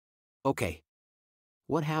Okay,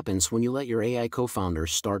 what happens when you let your AI co-founder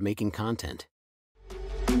start making content?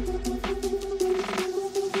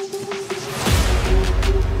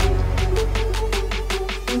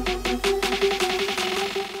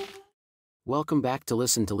 Welcome back to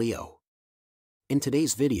Listen to Leo. In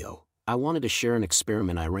today's video, I wanted to share an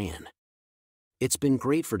experiment I ran. It's been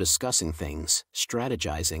great for discussing things,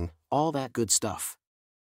 strategizing, all that good stuff.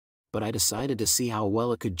 But I decided to see how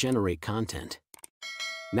well it could generate content.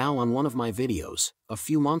 Now, on one of my videos, a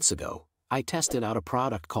few months ago, I tested out a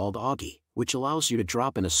product called Augie, which allows you to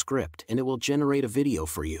drop in a script and it will generate a video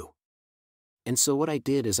for you. And so what I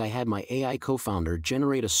did is I had my AI co-founder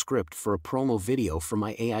generate a script for a promo video for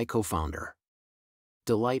my AI co-founder.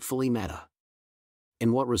 Delightfully meta.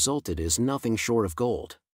 And what resulted is nothing short of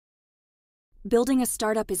gold. Building a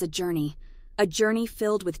startup is a journey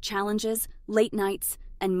filled with challenges, late nights,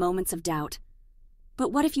 and moments of doubt.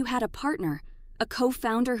 But what if you had a partner, a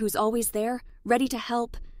co-founder who's always there, ready to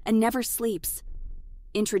help, and never sleeps?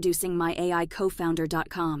 Introducing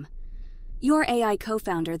myAICofounder.com. Your AI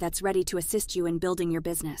co-founder that's ready to assist you in building your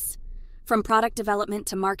business. From product development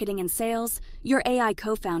to marketing and sales, your AI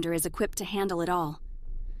co-founder is equipped to handle it all.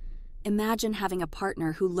 Imagine having a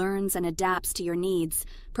partner who learns and adapts to your needs,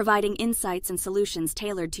 providing insights and solutions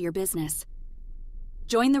tailored to your business.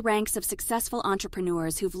 Join the ranks of successful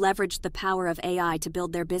entrepreneurs who've leveraged the power of AI to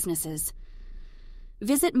build their businesses.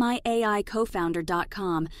 Visit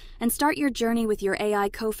myAICofounder.com and start your journey with your AI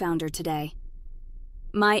co-founder today.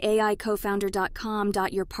 myAICofounder.com.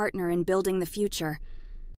 Your partner in building the future.